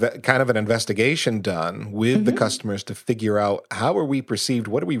was kind of an investigation done with mm-hmm. the customers to figure out how are we perceived,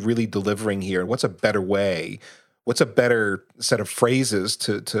 what are we really delivering here, and what's a better way, what's a better set of phrases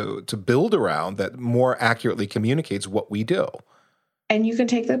to build around that more accurately communicates what we do. And you can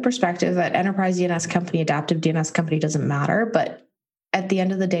take the perspective that enterprise DNS company, adaptive DNS company doesn't matter, but at the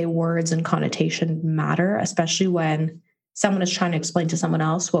end of the day, words and connotation matter, especially when someone is trying to explain to someone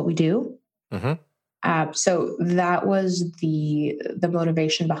else what we do. Mm-hmm. So that was the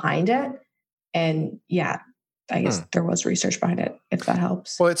motivation behind it. And yeah, I guess there was research behind it, if that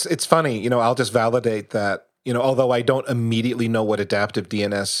helps. Well, it's funny, I'll just validate that, although I don't immediately know what adaptive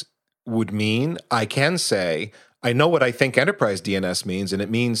DNS would mean, I can say, I know what I think enterprise DNS means, and it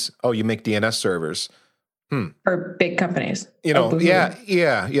means, you make DNS servers. For big companies. Yeah.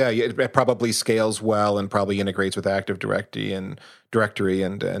 It probably scales well and probably integrates with Active Directory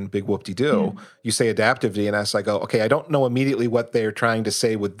and big whoop-de-doo. Yeah. You say adaptive DNS, I go, okay, I don't know immediately what they're trying to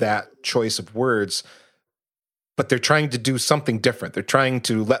say with that choice of words, but they're trying to do something different. They're trying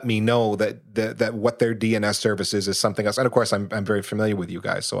to let me know that what their DNS service is something else. And of course, I'm very familiar with you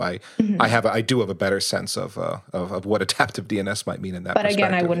guys, so I do have a better sense of what adaptive DNS might mean in that. But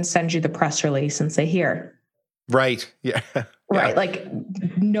again, I wouldn't send you the press release and say, here. Right. Yeah. Right. Like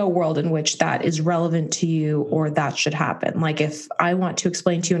no world in which that is relevant to you or that should happen. Like if I want to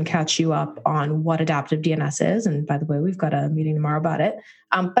explain to you and catch you up on what adaptive DNS is, and by the way, we've got a meeting tomorrow about it.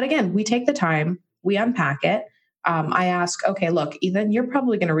 But again, we take the time, we unpack it. I ask, okay, look, Ethan, you're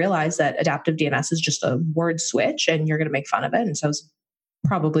probably going to realize that adaptive DNS is just a word switch and you're going to make fun of it. And so is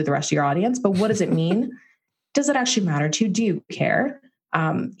probably the rest of your audience. But what does it mean? Does it actually matter to you? Do you care?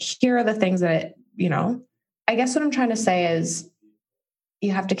 Here are the things that, I guess what I'm trying to say is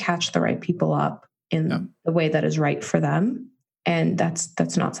you have to catch the right people up in the way that is right for them. And that's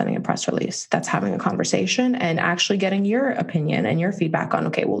not sending a press release. That's having a conversation and actually getting your opinion and your feedback on,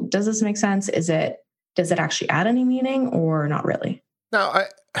 okay, well, does this make sense? Does it actually add any meaning or not really? Now,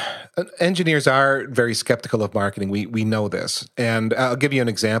 engineers are very skeptical of marketing. We know this. And I'll give you an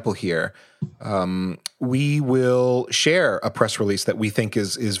example here. We will share a press release that we think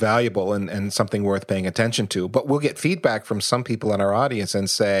is valuable and something worth paying attention to, but we'll get feedback from some people in our audience and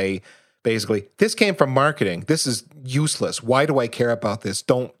say, basically, this came from marketing. This is useless. Why do I care about this?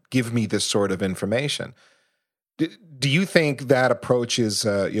 Don't give me this sort of information. Do you think that approach is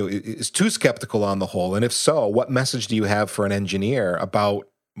too skeptical on the whole? And if so, what message do you have for an engineer about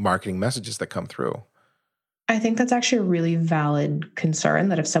marketing messages that come through? I think that's actually a really valid concern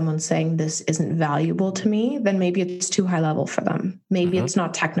that if someone's saying this isn't valuable to me, then maybe it's too high level for them. Maybe it's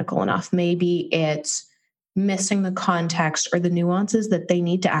not technical enough. Maybe it's missing the context or the nuances that they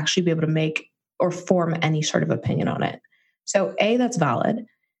need to actually be able to make or form any sort of opinion on it. So A, that's valid.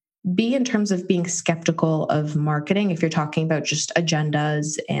 B, in terms of being skeptical of marketing, if you're talking about just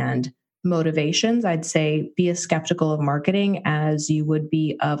agendas and motivations, I'd say be as skeptical of marketing as you would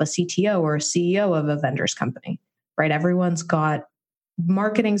be of a CTO or a CEO of a vendor's company, right?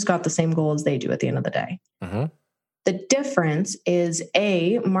 Marketing's got the same goal as they do at the end of the day. Mm-hmm. The difference is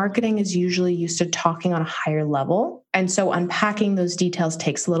A, marketing is usually used to talking on a higher level. And so unpacking those details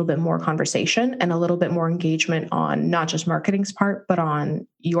takes a little bit more conversation and a little bit more engagement on not just marketing's part, but on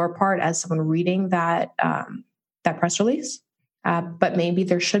your part as someone reading that press release. But maybe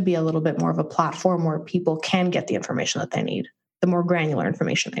there should be a little bit more of a platform where people can get the information that they need, the more granular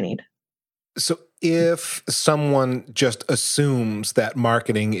information they need. So if someone just assumes that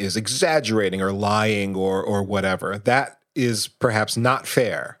marketing is exaggerating or lying or whatever, that is perhaps not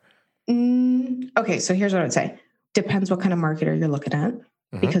fair. Okay, so here's what I would say. Depends what kind of marketer you're looking at,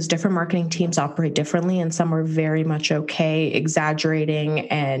 because different marketing teams operate differently, and some are very much okay exaggerating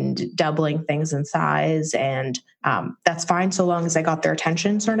and doubling things in size, and that's fine so long as I got their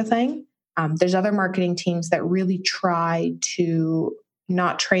attention sort of thing. There's other marketing teams that really try to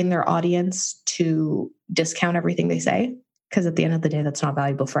not train their audience to discount everything they say, because at the end of the day, that's not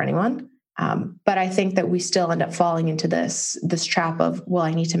valuable for anyone. But I think that we still end up falling into this trap of, well,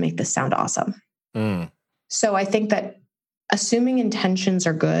 I need to make this sound awesome. So I think that assuming intentions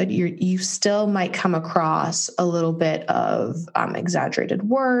are good, you still might come across a little bit of exaggerated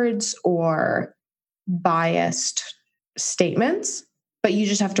words or biased statements, but you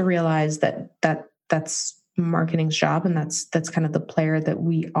just have to realize that's marketing's job, and that's kind of the player that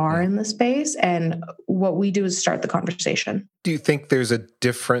we are in the space, and what we do is start the conversation. Do you think there's a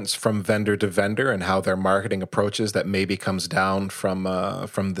difference from vendor to vendor and how their marketing approaches that maybe comes down from the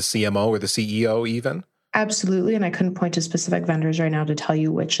CMO or the CEO even? Absolutely, and I couldn't point to specific vendors right now to tell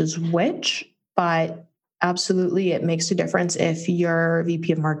you which is which, but absolutely it makes a difference if your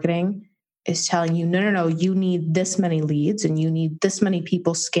VP of marketing is telling you, no, you need this many leads and you need this many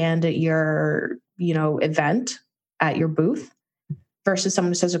people scanned at your event at your booth, versus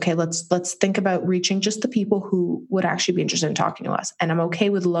someone who says, okay, let's think about reaching just the people who would actually be interested in talking to us. And I'm okay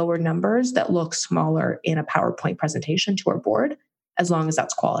with lower numbers that look smaller in a PowerPoint presentation to our board, as long as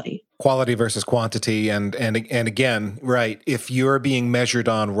that's quality. Quality versus quantity. And again, right, if you're being measured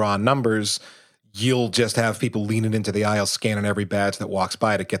on raw numbers, you'll just have people leaning into the aisle scanning every badge that walks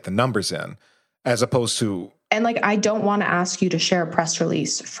by to get the numbers in, as opposed to... And I don't want to ask you to share a press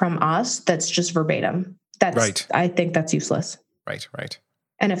release from us that's just verbatim. That's right. I think that's useless. Right.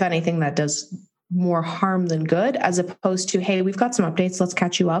 And if anything, that does more harm than good, as opposed to, hey, we've got some updates. Let's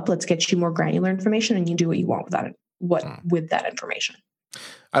catch you up. Let's get you more granular information, and you do what you want with that information.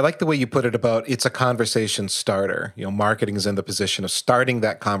 I like the way you put it about it's a conversation starter. Marketing is in the position of starting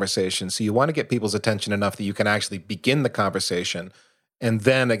that conversation. So you want to get people's attention enough that you can actually begin the conversation, and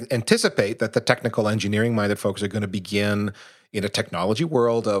then anticipate that the technical engineering-minded folks are going to begin in a technology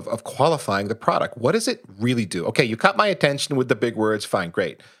world of qualifying the product. What does it really do? Okay, you caught my attention with the big words. Fine,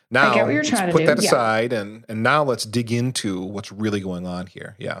 great. Now, I get what you're trying to put do. that aside, and now let's dig into what's really going on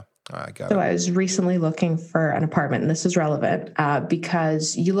here. Yeah, I got it. So I was recently looking for an apartment, and this is relevant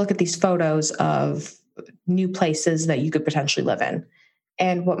because you look at these photos of new places that you could potentially live in.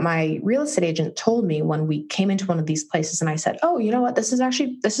 And what my real estate agent told me when we came into one of these places, and I said, oh, you know what? This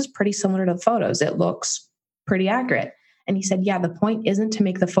is pretty similar to the photos. It looks pretty accurate. And he said, yeah, the point isn't to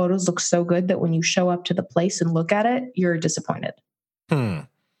make the photos look so good that when you show up to the place and look at it, you're disappointed. And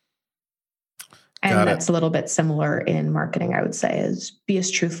that's a little bit similar in marketing, I would say, is be as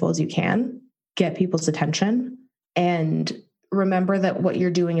truthful as you can, get people's attention, and remember that what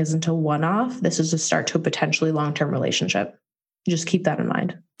you're doing isn't a one-off. This is a start to a potentially long-term relationship. Just keep that in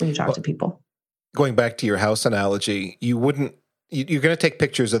mind when you talk to people. Going back to your house analogy, you're going to take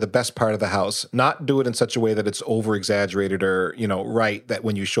pictures of the best part of the house, not do it in such a way that it's over exaggerated or, right, that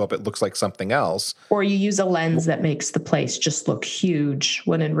when you show up, it looks like something else. Or you use a lens that makes the place just look huge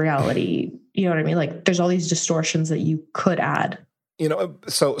when in reality, you know what I mean? Like there's all these distortions that you could add.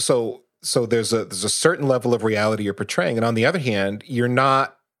 So there's a certain level of reality you're portraying. And on the other hand, you're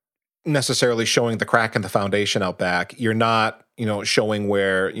not necessarily showing the crack in the foundation out back. You're not, showing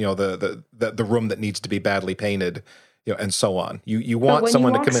where, the room that needs to be badly painted, and so on. You want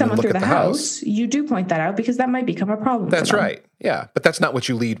someone to come in and look at the house. You do point that out because that might become a problem. That's right. Yeah. But that's not what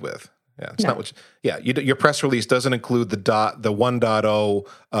you lead with. Yeah. It's not what your press release doesn't include the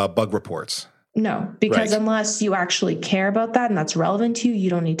 1.0 bug reports. No, because unless you actually care about that and that's relevant to you, you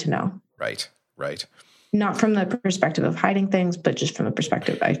don't need to know. Right. Not from the perspective of hiding things, but just from the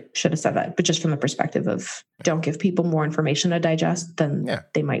perspective, I should have said that, but just from the perspective of don't give people more information to digest than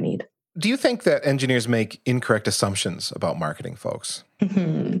they might need. Do you think that engineers make incorrect assumptions about marketing, folks?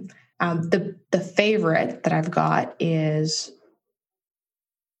 Mm-hmm. The favorite that I've got is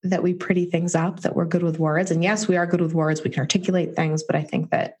that we pretty things up, that we're good with words. And yes, we are good with words. We can articulate things, but I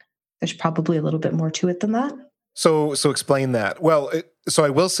think that there's probably a little bit more to it than that. So explain that. Well, so I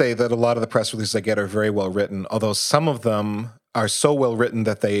will say that a lot of the press releases I get are very well written, although some of them are so well written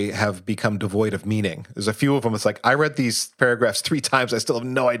that they have become devoid of meaning. There's a few of them. It's like, I read these paragraphs 3 times. I still have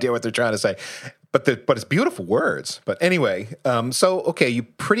no idea what they're trying to say, but it's beautiful words. But anyway, okay, you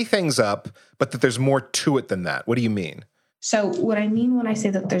pretty things up, but that there's more to it than that. What do you mean? So what I mean when I say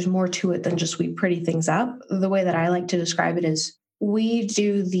that there's more to it than just we pretty things up, the way that I like to describe it is we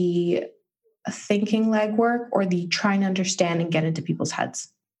do the thinking legwork or the trying to understand and get into people's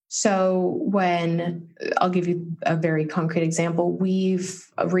heads. So I'll give you a very concrete example, we've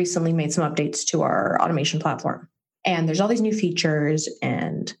recently made some updates to our automation platform, and there's all these new features,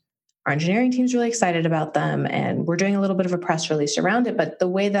 and our engineering team's really excited about them, and we're doing a little bit of a press release around it. But the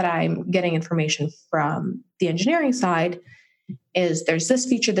way that I'm getting information from the engineering side is there's this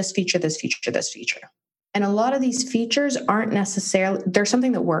feature, this feature, this feature, this feature. And a lot of these features aren't necessarily, they're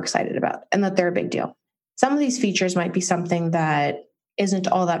something that we're excited about and that they're a big deal. Some of these features might be something that isn't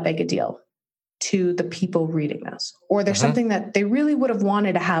all that big a deal to the people reading this, or there's something that they really would have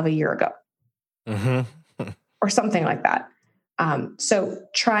wanted to have a year ago, or something like that. So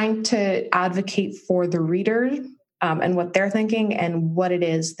trying to advocate for the reader and what they're thinking and what it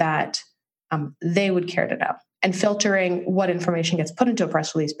is that they would care to know, and filtering what information gets put into a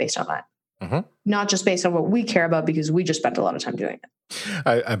press release based on that. Not just based on what we care about, because we just spent a lot of time doing it.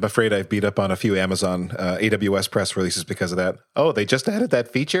 I'm afraid I've beat up on a few Amazon AWS press releases because of that. Oh, they just added that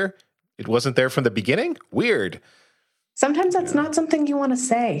feature? It wasn't there from the beginning? Weird. Sometimes that's not something you want to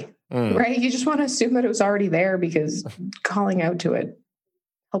say, right? You just want to assume that it was already there, because calling out to it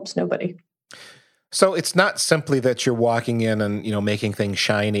helps nobody. So it's not simply that you're walking in and, making things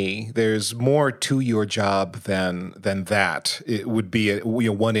shiny. There's more to your job than that. It would be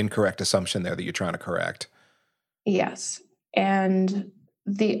one incorrect assumption there that you're trying to correct. Yes. And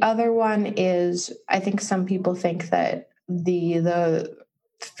the other one is, I think some people think that the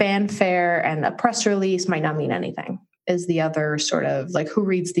fanfare and a press release might not mean anything, is the other sort of like, who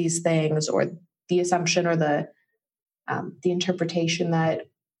reads these things, or the assumption or the interpretation that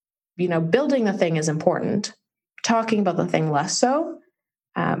building the thing is important, talking about the thing less so.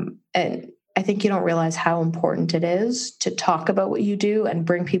 And I think you don't realize how important it is to talk about what you do and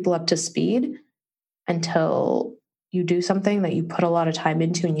bring people up to speed until you do something that you put a lot of time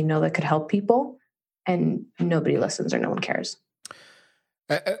into and that could help people, and nobody listens or no one cares.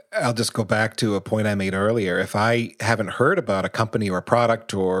 I'll just go back to a point I made earlier. If I haven't heard about a company or a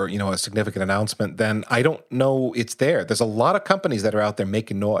product or, a significant announcement, then I don't know it's there. There's a lot of companies that are out there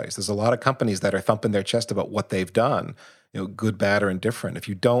making noise. There's a lot of companies that are thumping their chest about what they've done, good, bad, or indifferent. If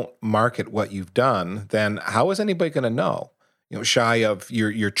you don't market what you've done, then how is anybody going to know? Shy of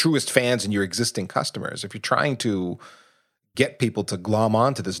your truest fans and your existing customers. If you're trying to get people to glom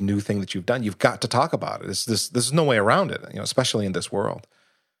onto this new thing that you've done, you've got to talk about it. There's no way around it, especially in this world.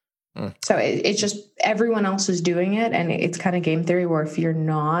 So it's just everyone else is doing it, and it's kind of game theory where if you're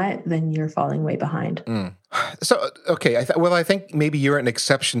not, then you're falling way behind. So, okay, I think maybe you're an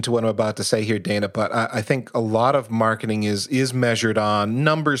exception to what I'm about to say here, Dana, but I think a lot of marketing is measured on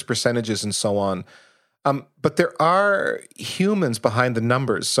numbers, percentages, and so on. But there are humans behind the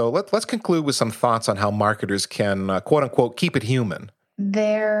numbers. So let's conclude with some thoughts on how marketers can, quote unquote, keep it human.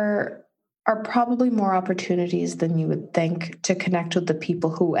 There are probably more opportunities than you would think to connect with the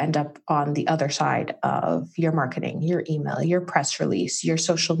people who end up on the other side of your marketing, your email, your press release, your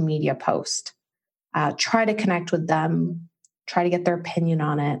social media post. Try to connect with them, try to get their opinion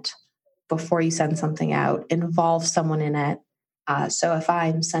on it before you send something out, involve someone in it. So if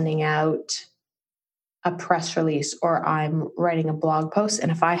I'm sending out a press release or I'm writing a blog post,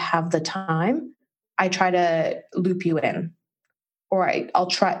 and if I have the time, I try to loop you in. Or I'll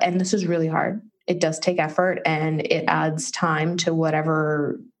try, and this is really hard. It does take effort and it adds time to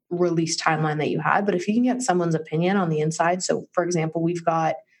whatever release timeline that you had. But if you can get someone's opinion on the inside, so for example, we've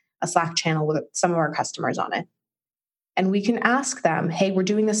got a Slack channel with some of our customers on it, and we can ask them, hey, we're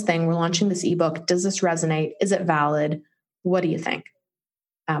doing this thing, we're launching this ebook. Does this resonate? Is it valid? What do you think?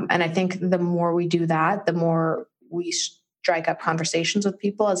 And I think the more we do that, the more we strike up conversations with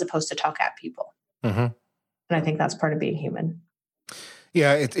people as opposed to talk at people. And I think that's part of being human.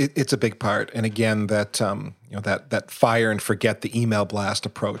 Yeah, it's a big part, and again, that that fire and forget the email blast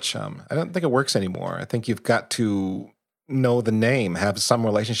approach. I don't think it works anymore. I think you've got to know the name, have some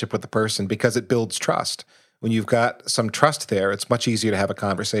relationship with the person, because it builds trust. when you've got some trust there, it's much easier to have a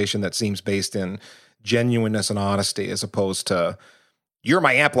conversation that seems based in genuineness and honesty as opposed to, you're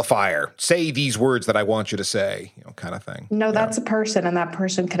my amplifier, say these words that I want you to say, kind of thing. No, that's a person, and that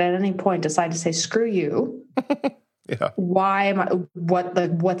person could at any point decide to say, screw you. Yeah. Why am I,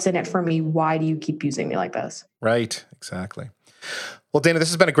 what's in it for me? Why do you keep using me like this? Right. Exactly. Well, Dana, this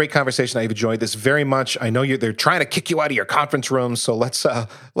has been a great conversation. I've enjoyed this very much. I know they're trying to kick you out of your conference room, so let's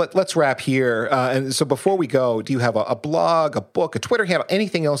wrap here. And so before we go, do you have a blog, a book, a Twitter handle,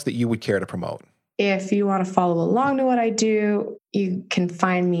 anything else that you would care to promote? If you want to follow along to what I do, you can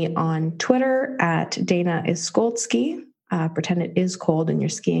find me on Twitter at Dana Iskolsky. Pretend it is cold and you're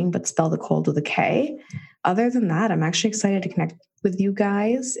skiing, but spell the cold with a K. Other than that, I'm actually excited to connect with you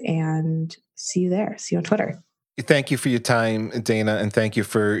guys and see you there. See you on Twitter. Thank you for your time, Dana, and thank you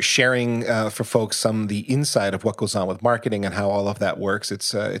for sharing for folks some of the inside of what goes on with marketing and how all of that works.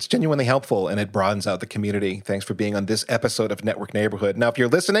 It's genuinely helpful, and it broadens out the community. Thanks for being on this episode of Network Neighborhood. Now, if you're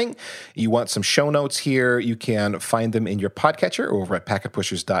listening, you want some show notes here, you can find them in your podcatcher over at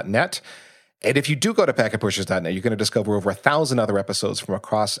packetpushers.net. And if you do go to packetpushers.net, you're going to discover over 1,000 other episodes from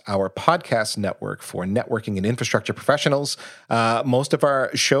across our podcast network for networking and infrastructure professionals. Most of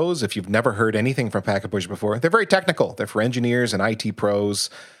our shows, if you've never heard anything from Packet Pushers before, they're very technical. They're for engineers and IT pros.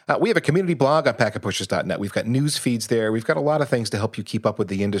 We have a community blog on packetpushers.net. We've got news feeds there. We've got a lot of things to help you keep up with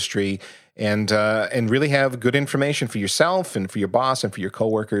the industry and really have good information for yourself and for your boss and for your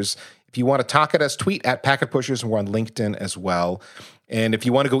coworkers. If you want to talk at us, tweet at Packet Pushers, and we're on LinkedIn as well. And if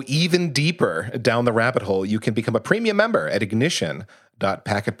you want to go even deeper down the rabbit hole, you can become a premium member at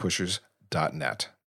ignition.packetpushers.net.